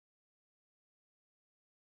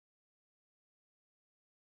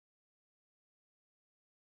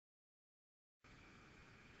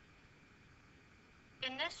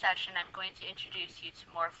In this session, I'm going to introduce you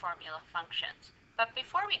to more formula functions. But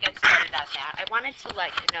before we get started on that, I wanted to let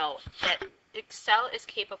you know that Excel is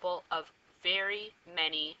capable of very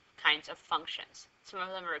many kinds of functions. Some of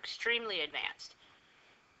them are extremely advanced.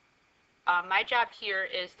 My job here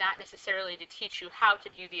is not necessarily to teach you how to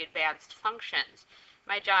do the advanced functions.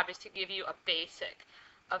 My job is to give you a basic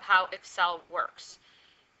of how Excel works.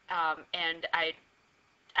 And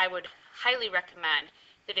I would highly recommend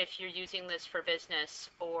that if you're using this for business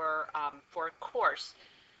or for a course,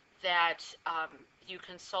 that you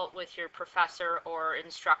consult with your professor or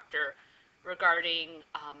instructor regarding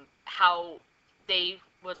how they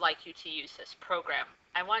would like you to use this program.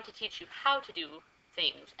 I want to teach you how to do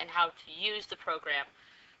things and how to use the program,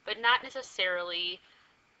 but not necessarily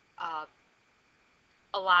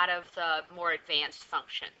a lot of the more advanced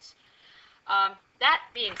functions. That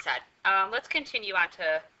being said, let's continue on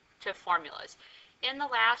to formulas. In the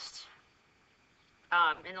last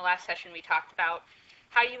session, we talked about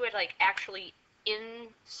how you would actually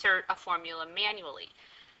insert a formula manually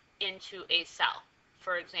into a cell.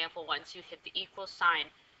 For example, once you hit the equal sign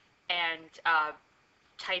and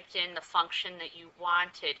typed in the function that you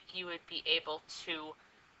wanted, you would be able to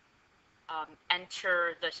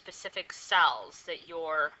enter the specific cells that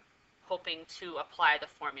you're hoping to apply the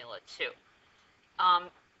formula to.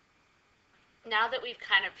 Now that we've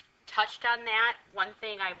kind of touched on that, one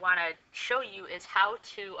thing I want to show you is how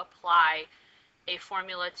to apply a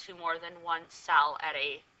formula to more than one cell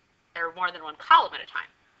or more than one column at a time.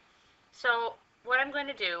 So what I'm going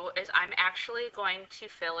to do is I'm actually going to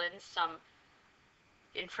fill in some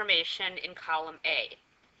information in column A.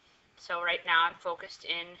 So right now I'm focused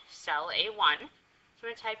in cell A1. So I'm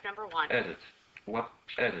going to type number 1. Edit.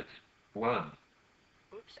 Edit. 1.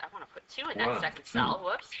 Oops, I want to put 2 in that second cell.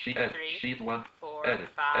 Whoops. Sheet 3, sheet 1. 4, Edit.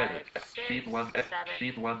 5, Edit. 6, Sheet 1. 7.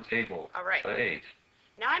 Sheet 1 table. All right. 8.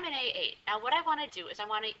 Now I'm in A8. Now what I want to do is I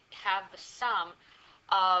want to have the sum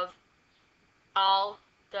of all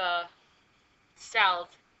the cells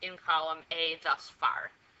in column A thus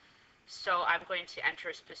far. So I'm going to enter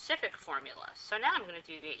a specific formula. So now I'm going to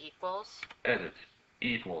do the equals. Edit.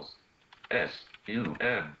 Equals.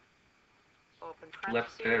 S-U-M. Open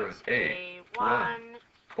Left parentheses. parent A1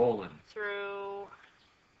 colon. through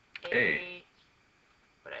A.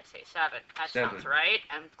 What did I say? 7. That 7. sounds right.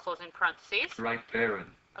 I'm closing parentheses. Right parent.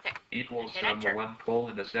 Okay. Equals Hit number enter. 1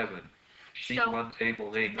 colon to 7. Sheet So, 1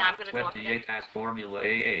 table A now I'm gonna go up 28 as formula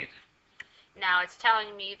A8. Now it's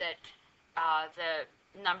telling me that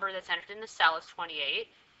the number that's entered in the cell is 28.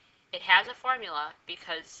 It has a formula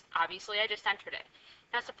because obviously I just entered it.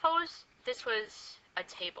 Now suppose this was a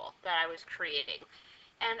table that I was creating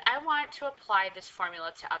and I want to apply this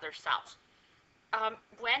formula to other cells.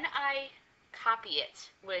 When I copy it,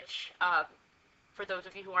 which for those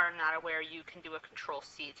of you who are not aware, you can do a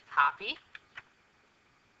Control-C to copy.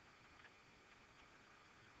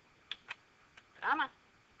 Come on.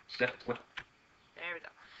 There we go.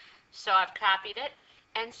 So I've copied it.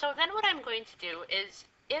 And so then what I'm going to do is,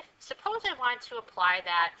 suppose I want to apply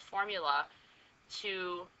that formula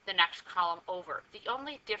to the next column over. The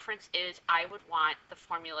only difference is I would want the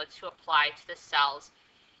formula to apply to the cells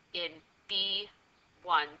in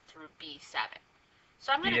B1 through B7.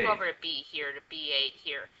 So I'm going to go over to B here, to B8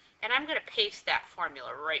 here, and I'm going to paste that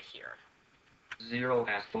formula right here. 0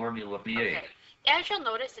 as formula B8. Okay. As you'll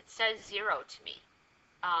notice, it says 0 to me.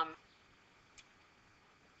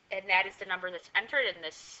 And that is the number that's entered in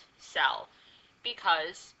this cell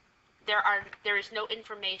because there is no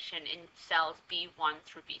information in cells B1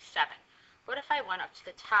 through B7. What if I went up to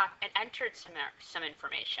the top and entered some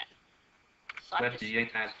information? So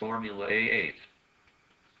 28 as formula A8.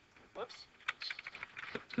 Whoops.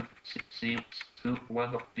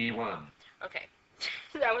 C1 of B1. Okay.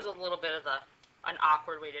 That was a little bit of an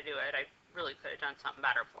awkward way to do it. I really could have done something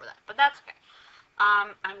better for that, but that's okay.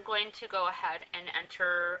 I'm going to go ahead and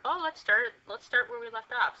enter. Oh, let's start where we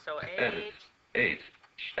left off. So 8.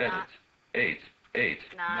 Edit. 8.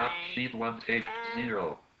 9. Not sheet 1 take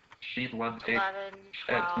 0. Sheet 1 take 11.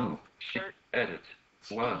 12. 2. Edit.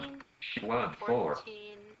 1. Sheet 1 4. 14.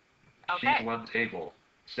 Okay. Sheet 1 table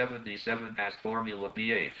 77 as formula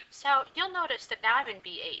B8. So you'll notice that now I'm in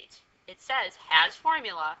B8. It says has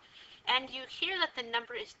formula, and you hear that the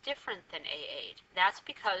number is different than A8. That's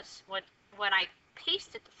because when I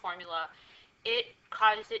pasted the formula, it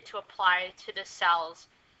caused it to apply to the cells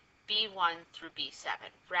B1 through B7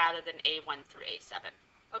 rather than A1 through A7.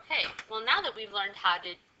 Okay, well now that we've learned how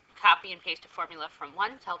to copy and paste a formula from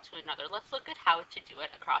one cell to another, let's look at how to do it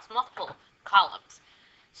across multiple columns.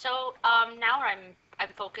 So now I'm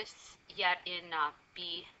focused yet in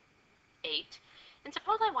B8, and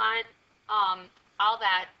suppose I want all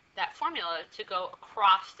that formula to go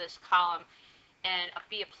across this column and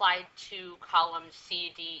be applied to columns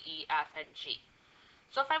C, D, E, F, and G.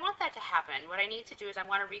 So if I want that to happen, what I need to do is I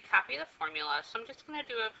want to recopy the formula. So I'm just going to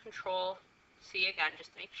do a Control C again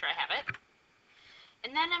just to make sure I have it.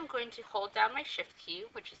 And then I'm going to hold down my Shift key,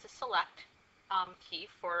 which is the Select key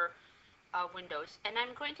for Windows, and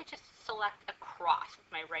I'm going to just select across with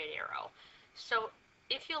my right arrow. So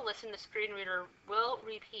if you'll listen, the screen reader will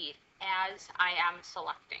repeat as I am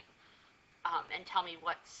selecting and tell me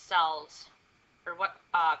what cells or what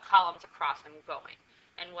columns across I'm going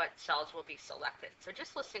and what cells will be selected. So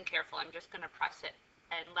just listen carefully. I'm just going to press it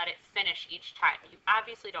and let it finish each time. You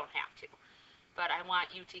obviously don't have to, but I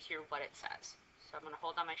want you to hear what it says. So I'm going to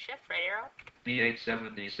hold on my Shift, right arrow.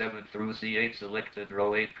 B877 through C8 selected,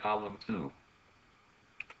 row 8, column 2.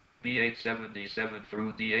 B877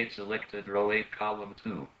 through D8 selected, row 8, column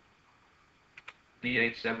 2.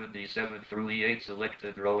 B877 through E8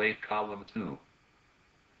 selected, row 8, column 2.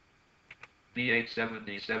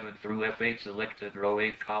 B877 through F8 selected, row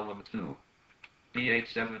 8, column 2.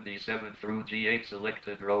 B877 through G8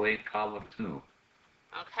 selected, row 8, column 2.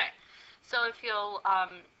 Okay, so if you'll,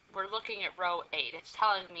 we're looking at row 8. It's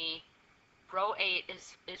telling me row 8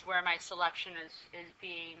 is where my selection is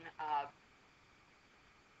being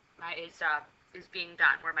being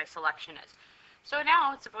done, where my selection is. So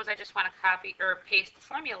now, suppose I just want to copy or paste the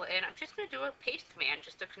formula in. I'm just going to do a paste command,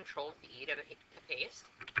 just a Control V to paste.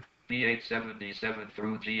 B877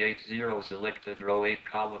 through G80 selected, row 8,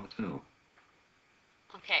 column 2.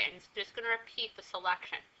 Okay, and it's just going to repeat the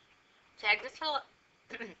selection. To exit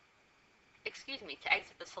excuse me, to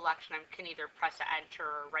exit the selection, I can either press Enter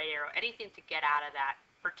or right arrow, anything to get out of that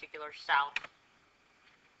particular cell.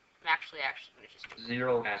 I'm actually going to just do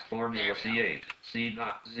 0 has formula C8.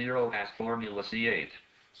 C0 has formula C8.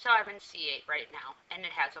 So I'm in C8 right now, and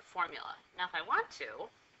it has a formula. Now if I want to,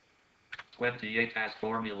 28 has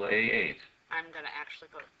formula A8. I'm going to actually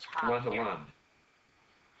go to top 1 to here. 1.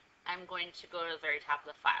 I'm going to go to the very top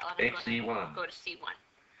of the file, and I'm C1. going to go to C1.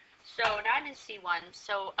 So now I'm in C1,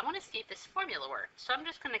 so I want to see if this formula works. So I'm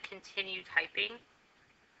just going to continue typing.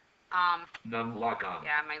 Num lock on.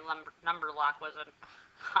 Yeah, my number lock wasn't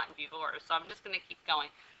on before, so I'm just going to keep going.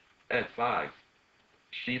 At 5.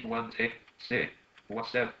 Sheet 1 take 6.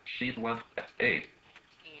 What's that? Sheet 1 at 8.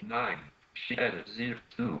 9. Sheet edit 0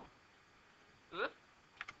 2. Oop.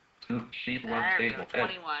 2. Sheet 1 There we table go,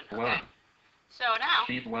 21. edit 1. Okay. So now,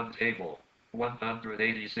 Sheet 1 table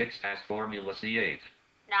 186 has formula C8.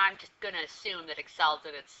 now I'm just going to assume that Excel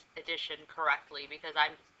did its addition correctly because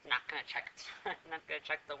I'm not going to check it. I'm not going to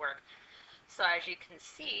check the work. So as you can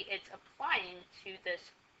see, it's applying to this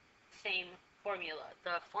same formula.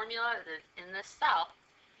 The formula that's in this cell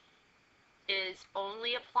is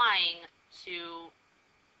only applying to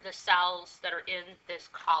the cells that are in this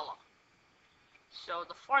column. So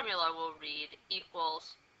the formula will read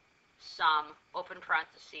equals sum, open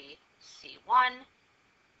parenthesis, C1,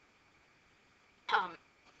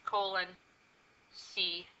 colon,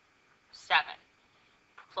 C7,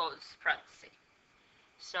 close parenthesis.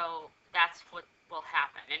 So that's what will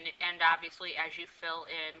happen. And obviously, as you fill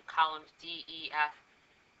in columns D, E, F,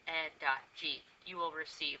 and G, you will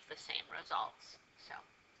receive the same results. So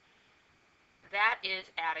that is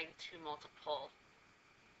adding to multiple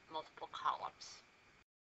columns.